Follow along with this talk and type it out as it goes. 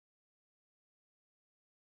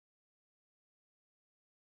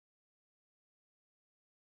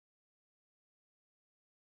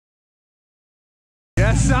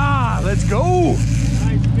Yes, sir. Let's go.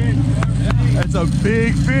 Nice fish. That's a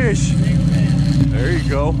big fish. There you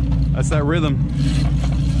go. That's that rhythm.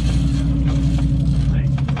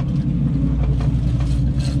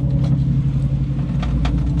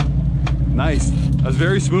 Nice. That was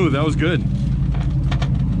very smooth. That was good.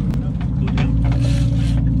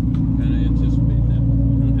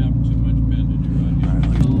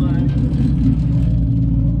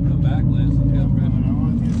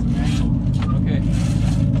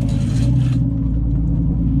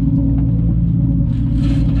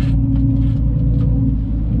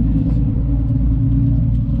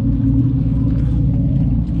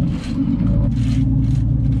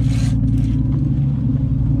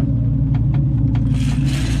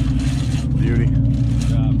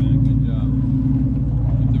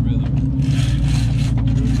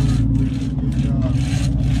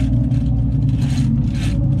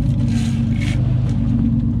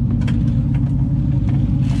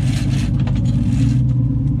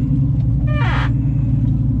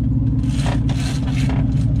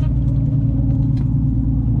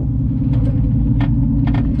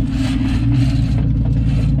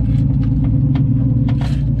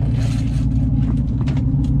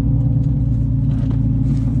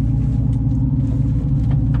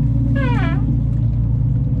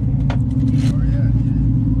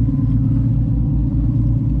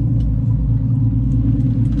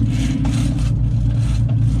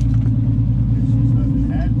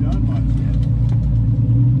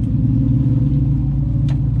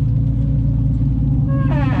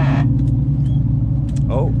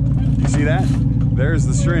 See that? There's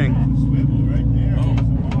the string. Swivel right there.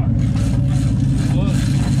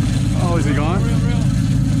 Oh, is he gone?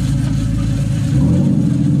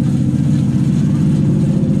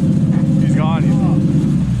 He's gone.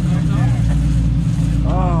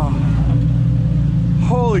 Oh,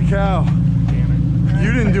 holy cow!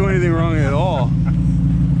 You didn't do anything wrong at all.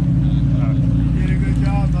 You did a good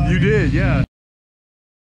job, buddy. You did, yeah.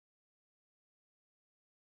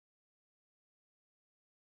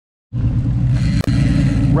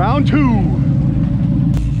 Round two.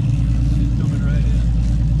 He's coming right in.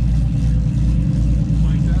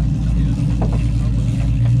 Like that?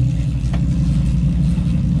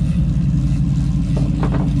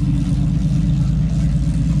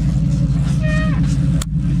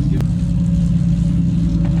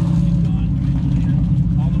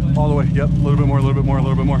 All the way. Yep. A little bit more. A little bit more. A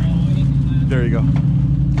little bit more. There you go.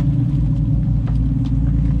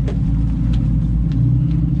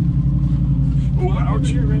 Ouch.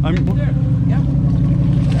 Yep.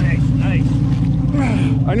 Nice.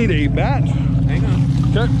 I need a bat. Hang on.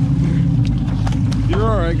 Okay. You're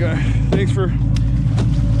all right, guy. Thanks for.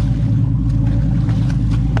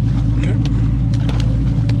 Okay.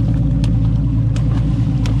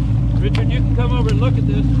 Richard, you can come over and look at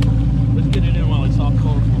this. Let's get it in while it's all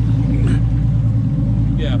colorful.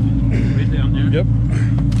 Yeah, right down there. Yep.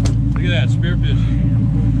 Look at that, spearfish.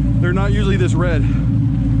 They're not usually this red.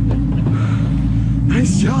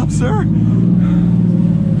 Nice job, sir. It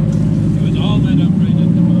was all lit up right at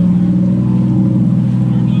the boat.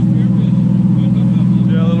 There's no spearfish.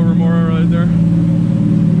 Yeah, a little remora right there.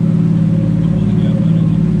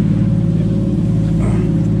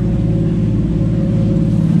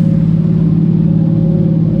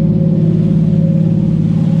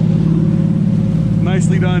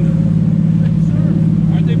 Nicely done. Thank you, sir.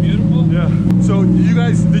 Aren't they beautiful? Yeah. So did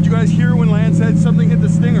you guys hear when Lance said something hit the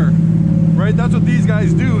stinger? Right? That's what these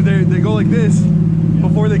guys do. They go like this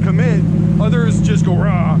before they commit. Others just go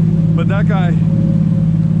rah. But that guy,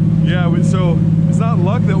 yeah. So it's not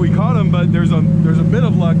luck that we caught him, but there's a bit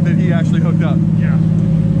of luck that he actually hooked up. Yeah.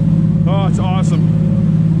 Oh, it's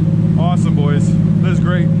awesome. Awesome, boys. That's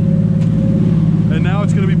great. And now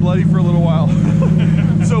it's gonna be bloody for a little while.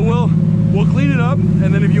 So we'll clean it up,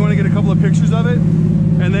 and then if you want to get a couple of pictures of it,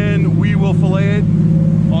 and then we will fillet it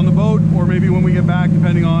on the boat, or maybe when we get back,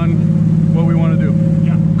 depending on what we want to do.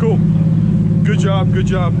 Yeah. Cool. Good job. Good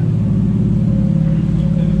job.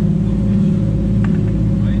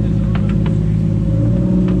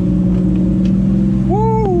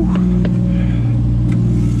 Woo!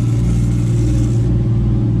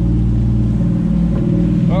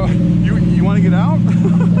 Oh, you want to get out?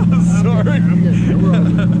 Sorry.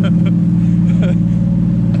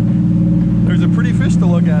 There's a pretty fish to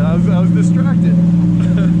look at. I was distracted.